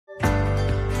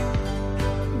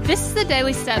This is the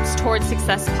Daily Steps Towards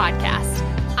Success podcast.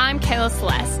 I'm Kayla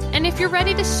Celeste, and if you're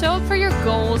ready to show up for your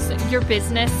goals, your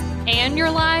business, and your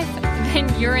life, then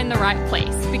you're in the right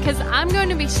place, because I'm going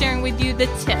to be sharing with you the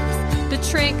tips, the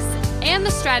tricks, and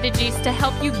the strategies to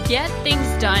help you get things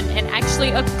done and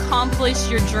actually accomplish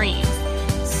your dreams.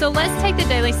 So let's take the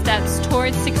daily steps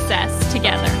towards success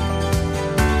together.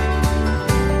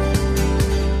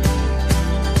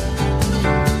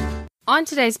 On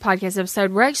today's podcast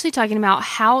episode, we're actually talking about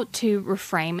how to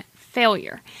reframe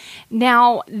failure.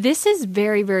 Now, this is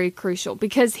very, very crucial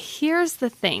because here's the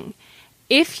thing.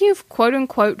 If you've quote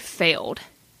unquote failed,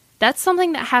 that's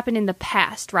something that happened in the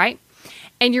past, right?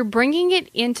 And you're bringing it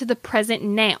into the present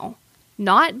now,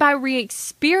 not by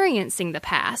re-experiencing the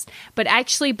past, but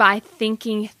actually by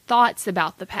thinking thoughts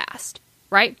about the past,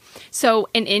 right? So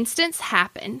an instance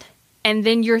happened, and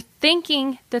then you're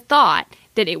thinking the thought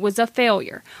that it was a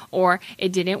failure, or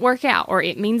it didn't work out, or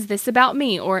it means this about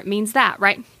me, or it means that,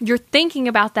 right? You're thinking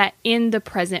about that in the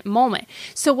present moment.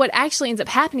 So what actually ends up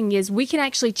happening is we can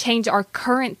actually change our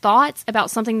current thoughts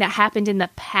about something that happened in the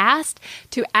past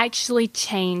to actually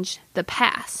change the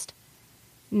past.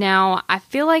 Now, I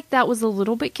feel like that was a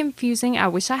little bit confusing. I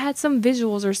wish I had some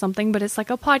visuals or something, but it's like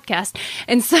a podcast.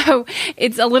 And so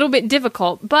it's a little bit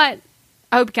difficult, but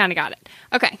I hope you kind of got it.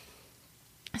 Okay.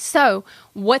 So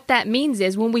what that means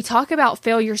is when we talk about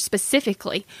failure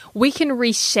specifically, we can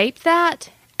reshape that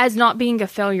as not being a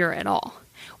failure at all.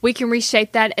 We can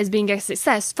reshape that as being a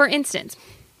success. For instance,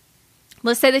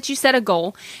 let's say that you set a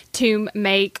goal to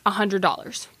make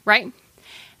 $100, right?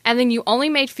 And then you only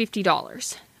made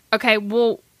 $50. Okay,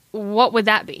 well, what would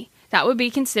that be? That would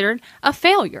be considered a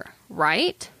failure,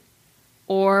 right?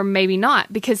 Or maybe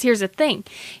not, because here's the thing.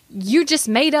 You just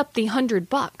made up the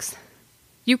 $100.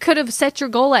 You could have set your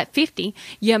goal at 50,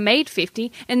 you made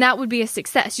 50, and that would be a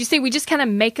success. You see, we just kind of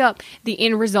make up the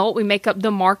end result. We make up the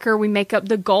marker, we make up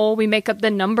the goal, we make up the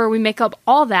number, we make up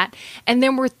all that. And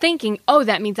then we're thinking, oh,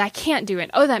 that means I can't do it.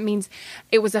 Oh, that means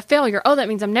it was a failure. Oh, that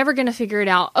means I'm never going to figure it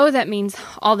out. Oh, that means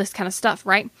all this kind of stuff,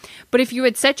 right? But if you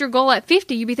had set your goal at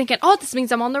 50, you'd be thinking, oh, this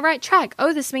means I'm on the right track.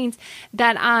 Oh, this means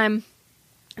that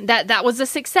that was a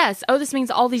success. Oh, this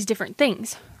means all these different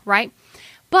things, right?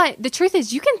 But the truth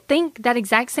is, you can think that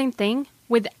exact same thing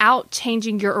without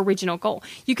changing your original goal.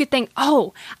 You could think,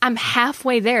 oh, I'm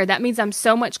halfway there. That means I'm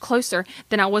so much closer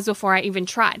than I was before I even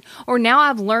tried. Or now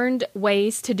I've learned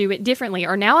ways to do it differently.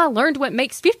 Or now I learned what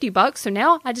makes $50, so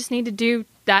now I just need to do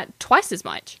that twice as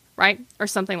much, right? Or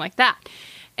something like that.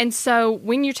 And so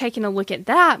when you're taking a look at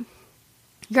that,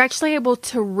 you're actually able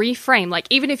to reframe. Like,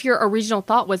 even if your original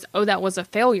thought was, oh, that was a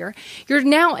failure, you're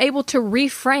now able to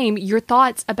reframe your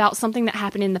thoughts about something that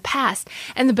happened in the past.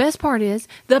 And the best part is,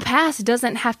 the past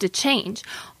doesn't have to change.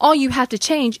 All you have to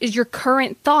change is your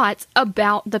current thoughts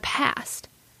about the past.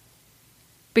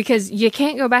 Because you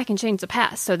can't go back and change the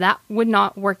past, so that would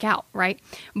not work out, right?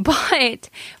 But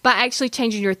by actually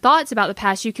changing your thoughts about the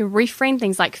past, you can reframe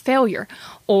things like failure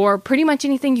or pretty much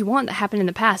anything you want that happened in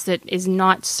the past that is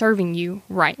not serving you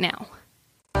right now.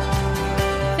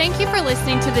 Thank you for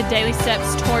listening to the Daily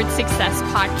Steps Towards Success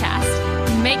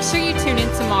podcast. Make sure you tune in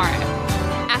tomorrow.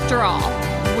 After all,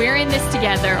 we're in this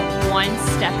together, one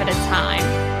step at a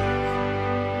time.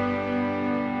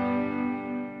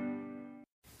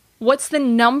 What's the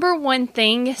number one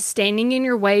thing standing in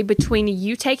your way between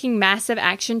you taking massive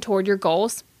action toward your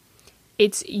goals?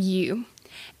 It's you.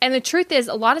 And the truth is,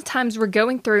 a lot of times we're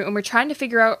going through and we're trying to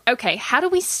figure out, okay, how do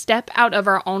we step out of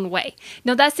our own way?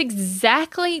 Now, that's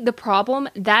exactly the problem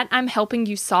that I'm helping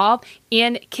you solve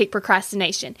in Kick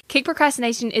Procrastination. Kick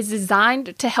Procrastination is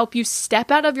designed to help you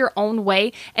step out of your own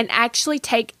way and actually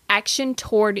take action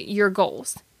toward your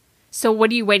goals. So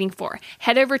what are you waiting for?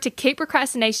 Head over to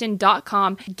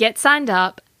kickprocrastination.com, get signed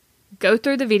up, go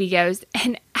through the videos,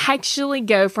 and actually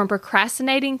go from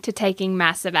procrastinating to taking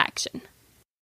massive action.